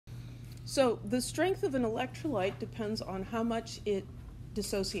So the strength of an electrolyte depends on how much it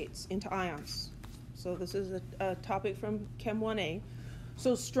dissociates into ions. So this is a topic from Chem 1A.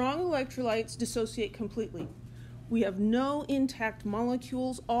 So strong electrolytes dissociate completely. We have no intact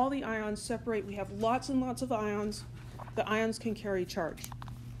molecules. All the ions separate. We have lots and lots of ions. The ions can carry charge.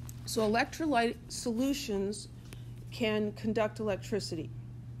 So electrolyte solutions can conduct electricity.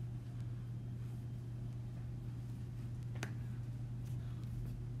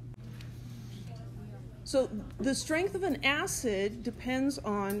 So the strength of an acid depends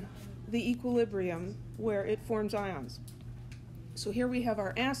on the equilibrium where it forms ions. So here we have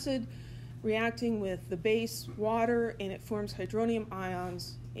our acid reacting with the base water, and it forms hydronium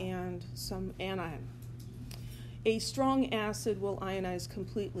ions and some anion. A strong acid will ionize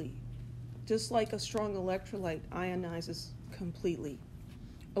completely, just like a strong electrolyte ionizes completely.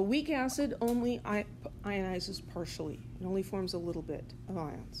 A weak acid only ionizes partially. It only forms a little bit of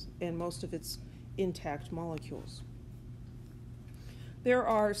ions, and most of its intact molecules. There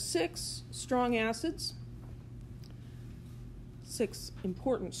are 6 strong acids, 6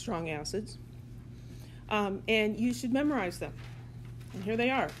 important strong acids, and you should memorize them. And here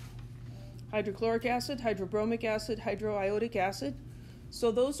they are: hydrochloric acid, hydrobromic acid, hydroiodic acid.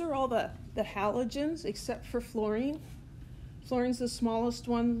 So those are all the halogens except for fluorine. Fluorine's the smallest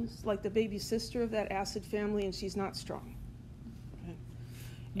one, like the baby sister of that acid family, and she's not strong. Okay.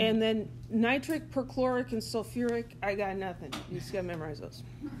 And then nitric, perchloric, and sulfuric, I got nothing. You just gotta memorize those.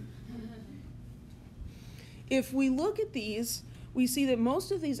 If we look at these, we see that most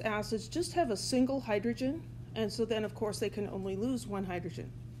of these acids just have a single hydrogen, and so then, of course, they can only lose one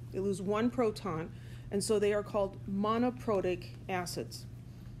hydrogen. They lose one proton, and so they are called monoprotic acids.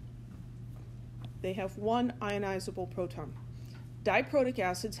 They have one ionizable proton. Diprotic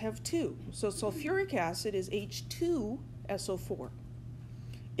acids have 2. So sulfuric acid is H2SO4.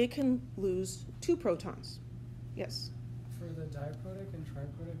 It can lose 2 protons. Yes? For the diprotic and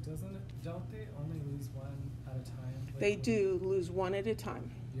triprotic, don't they only lose one at a time? Like They do lose one at a time.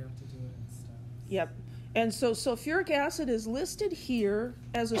 You have to do it in steps. Yep. And so sulfuric acid is listed here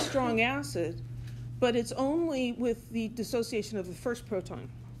as a strong acid, but it's only with the dissociation of the first proton,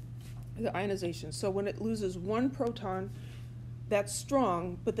 the ionization. So when it loses one proton, that's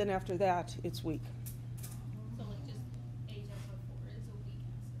strong, but then after that, it's weak. So like just HSO4 is a weak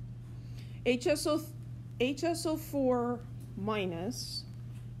acid? HSO4 minus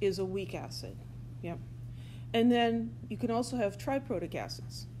is a weak acid. Yep. And then you can also have triprotic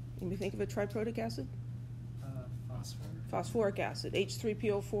acids. Can you think of a triprotic acid? Phosphoric acid,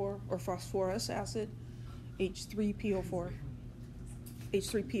 H3PO4, or phosphorus acid, H3PO4,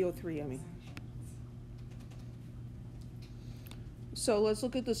 H3PO3, I mean. So let's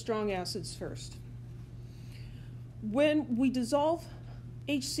look at the strong acids first. When we dissolve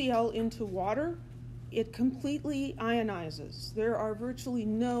HCl into water, it completely ionizes. There are virtually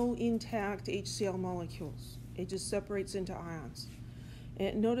no intact HCl molecules. It just separates into ions.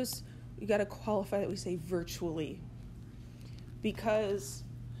 And notice you got to qualify that we say virtually, because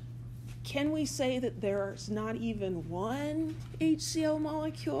can we say that there's not even one HCl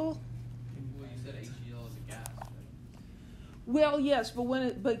molecule? Well, you said HCl is a gas, right? Well, yes,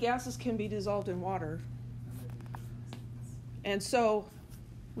 but gases can be dissolved in water. And so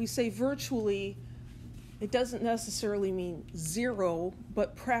we say virtually. It doesn't necessarily mean 0,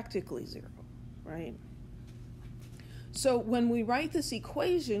 but practically 0, right? So when we write this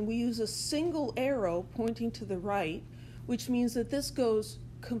equation, we use a single arrow pointing to the right, which means that this goes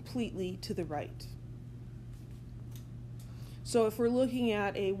completely to the right. So if we're looking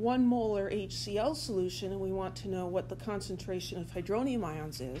at a 1 molar HCl solution and we want to know what the concentration of hydronium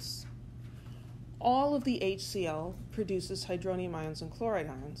ions is, all of the HCl produces hydronium ions and chloride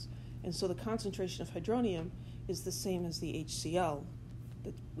ions, and so the concentration of hydronium is the same as the HCl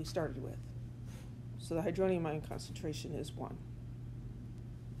that we started with. So the hydronium ion concentration is 1.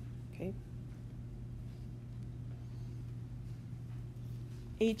 Okay?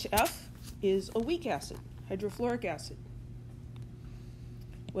 HF is a weak acid, hydrofluoric acid.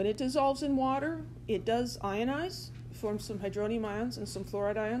 When it dissolves in water, it does ionize, forms some hydronium ions and some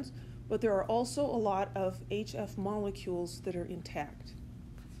fluoride ions, but there are also a lot of HF molecules that are intact.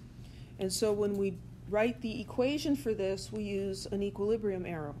 And so when we write the equation for this, we use an equilibrium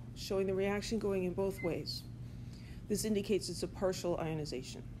arrow, showing the reaction going in both ways. This indicates it's a partial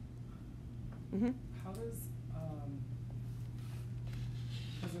ionization. Mm-hmm. How does,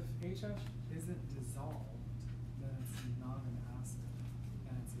 because if HF isn't dissolved, then it's not an acid,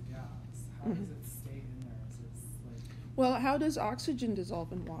 and it's a gas. How does it stay in there? Is it like... Well, how does oxygen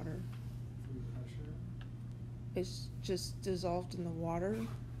dissolve in water? Through pressure? It's just dissolved in the water.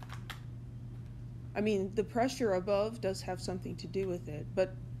 I mean, the pressure above does have something to do with it,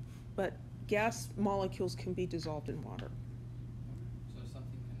 but gas molecules can be dissolved in water. So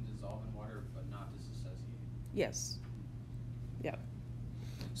something can dissolve in water but not dissociate? Yes. Yeah.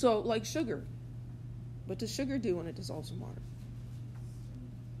 So, like sugar. What does sugar do when it dissolves in water?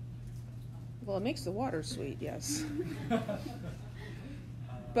 Well, it makes the water sweet, yes.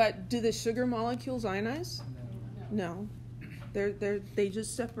 But do the sugar molecules ionize? No. They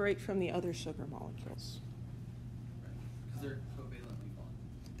just separate from the other sugar molecules. Because they're covalently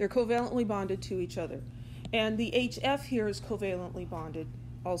bonded. They're covalently bonded to each other. And the HF here is covalently bonded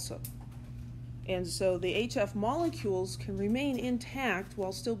also. And so the HF molecules can remain intact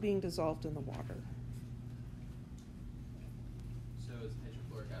while still being dissolved in the water. So is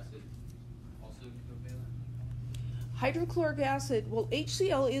hydrochloric acid also covalent? Hydrochloric acid, well,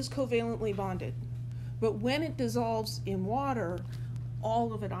 HCl is covalently bonded. But when it dissolves in water,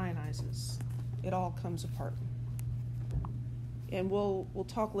 all of it ionizes. It all comes apart. And we'll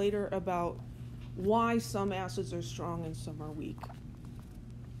talk later about why some acids are strong and some are weak.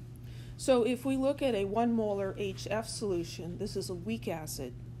 So if we look at a 1 molar HF solution, this is a weak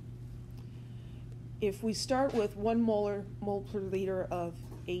acid. If we start with 1 mole per liter of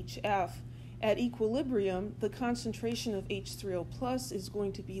HF, at equilibrium, the concentration of H3O plus is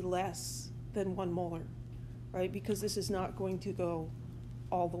going to be less than 1 molar, right? Because this is not going to go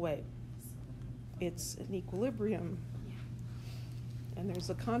all the way. It's an equilibrium, and there's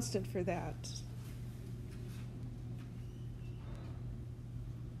a constant for that.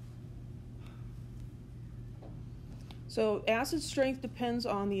 So acid strength depends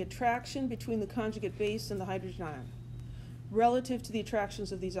on the attraction between the conjugate base and the hydrogen ion, relative to the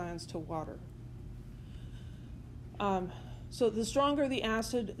attractions of these ions to water. So the stronger the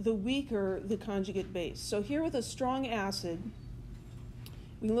acid, the weaker the conjugate base. So here with a strong acid,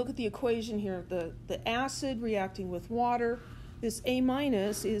 we can look at the equation here. The acid reacting with water, this A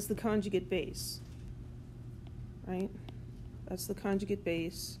minus is the conjugate base, right? That's the conjugate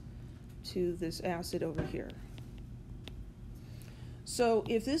base to this acid over here. So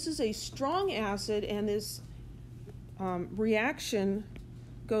if this is a strong acid and this reaction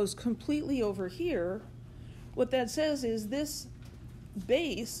goes completely over here, what that says is this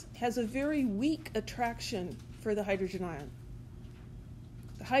base has a very weak attraction for the hydrogen ion.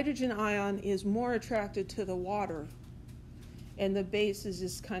 The hydrogen ion is more attracted to the water, and the base is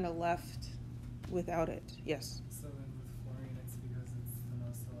just kind of left without it. Yes? So then with fluorine, it's because it's the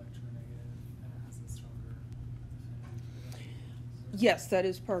most electronegative and it has a stronger affinity. Yes, that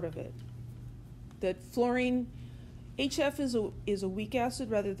is part of it. That fluorine, HF is a weak acid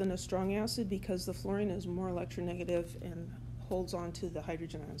rather than a strong acid because the fluorine is more electronegative and holds on to the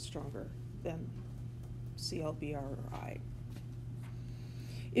hydrogen ion stronger than Cl, Br, or I.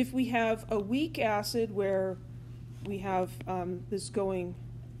 If we have a weak acid where we have this going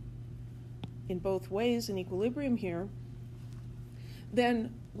in both ways in equilibrium here,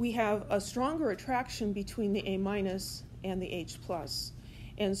 then we have a stronger attraction between the A minus and the H plus.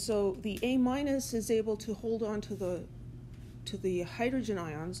 And so the A minus is able to hold on to the hydrogen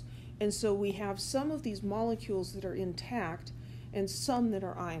ions, and so we have some of these molecules that are intact and some that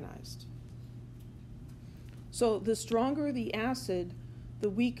are ionized. So the stronger the acid, the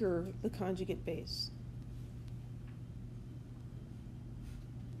weaker the conjugate base.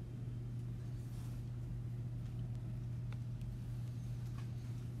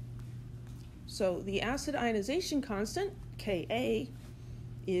 So the acid ionization constant, Ka,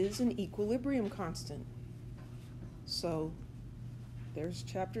 is an equilibrium constant. So there's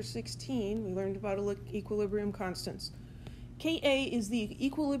chapter 16. We learned about equilibrium constants. Ka is the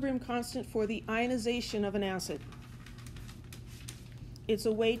equilibrium constant for the ionization of an acid. It's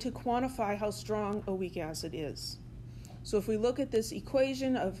a way to quantify how strong a weak acid is. So if we look at this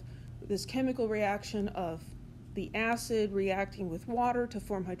equation of this chemical reaction of the acid reacting with water to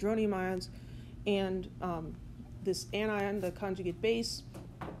form hydronium ions, and this anion, the conjugate base,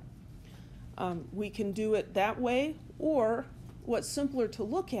 we can do it that way, or what's simpler to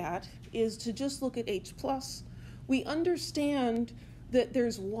look at is to just look at H+. We understand that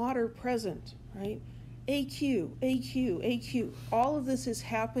there's water present, right? AQ, AQ, AQ. All of this is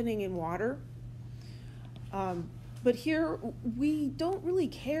happening in water. But here, we don't really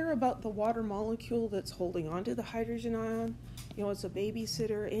care about the water molecule that's holding onto the hydrogen ion. You know, it's a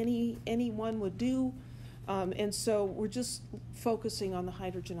babysitter. Any one would do. And so we're just focusing on the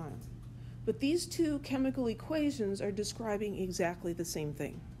hydrogen ion. But these two chemical equations are describing exactly the same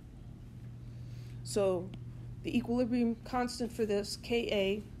thing. So the equilibrium constant for this,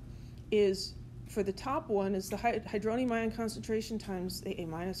 Ka, is for the top one is the hydronium ion concentration times the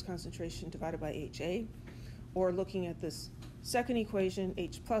A- concentration divided by HA, or looking at this second equation,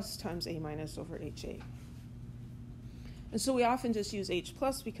 H plus times A minus over HA. And so we often just use H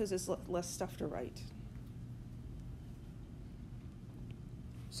plus because there's less stuff to write.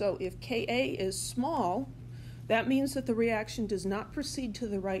 So if Ka is small, that means that the reaction does not proceed to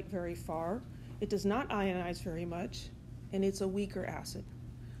the right very far, it does not ionize very much, and it's a weaker acid.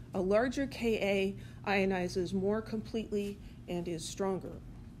 A larger Ka ionizes more completely and is stronger.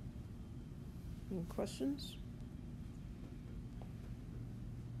 Any questions?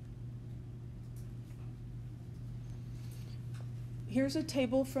 Here's a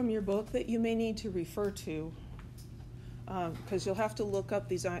table from your book that you may need to refer to, because you'll have to look up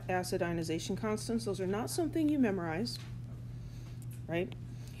these acid ionization constants. Those are not something you memorize, right?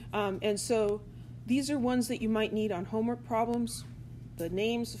 And so these are ones that you might need on homework problems. The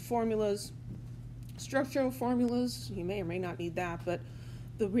names, the formulas, structural formulas, you may or may not need that, but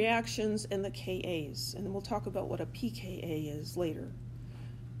the reactions and the Kas. And then we'll talk about what a pKa is later.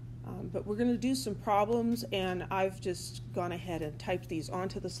 But we're going to do some problems, and I've just gone ahead and typed these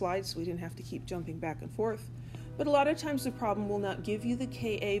onto the slides so we didn't have to keep jumping back and forth. But a lot of times the problem will not give you the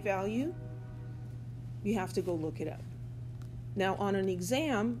Ka value. You have to go look it up. Now on an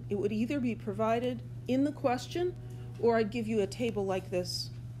exam, it would either be provided in the question, or I'd give you a table like this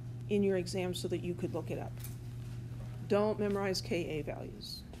in your exam so that you could look it up. Don't memorize Ka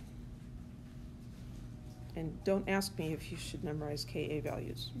values. And don't ask me if you should memorize Ka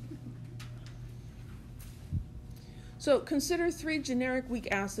values. So consider three generic weak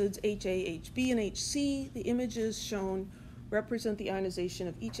acids, HA, HB, and HC. The images shown represent the ionization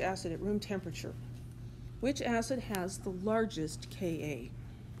of each acid at room temperature. Which acid has the largest Ka?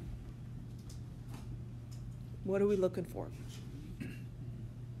 What are we looking for?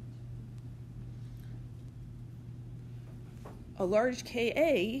 A large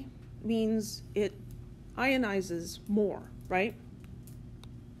Ka means it ionizes more, right?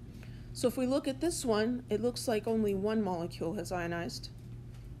 So if we look at this one, it looks like only one molecule has ionized.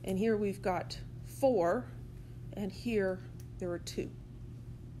 And here we've got 4, and here there are 2.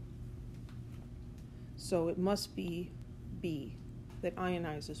 So it must be B, that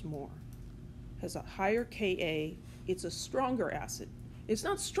ionizes more. Has a higher Ka, it's a stronger acid. It's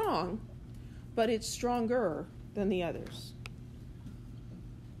not strong, but it's stronger than the others.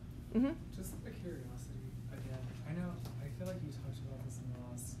 Mm-hmm. Just a curiosity again. I feel like you talked about this in the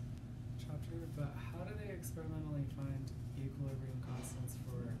last chapter, but how do they experimentally find equilibrium constants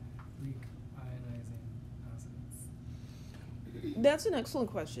for weak ionizing acids? That's an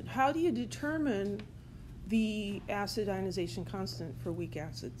excellent question. How do you determine the acid ionization constant for weak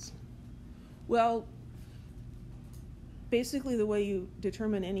acids? Well, basically the way you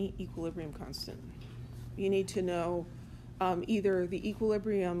determine any equilibrium constant. You need to know either the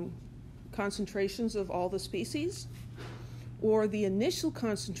equilibrium concentrations of all the species or the initial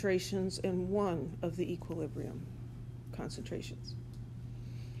concentrations in one of the equilibrium concentrations.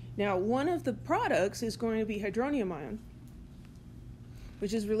 Now, one of the products is going to be hydronium ion,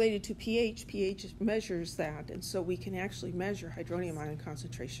 which is related to pH. pH measures that, and so we can actually measure hydronium ion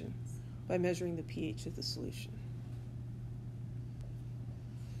concentration by measuring the pH of the solution.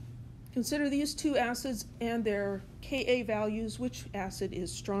 Consider these two acids and their Ka values. Which acid is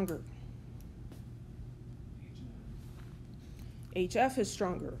stronger? HF is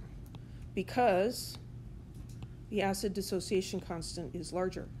stronger because the acid dissociation constant is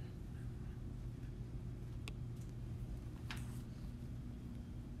larger.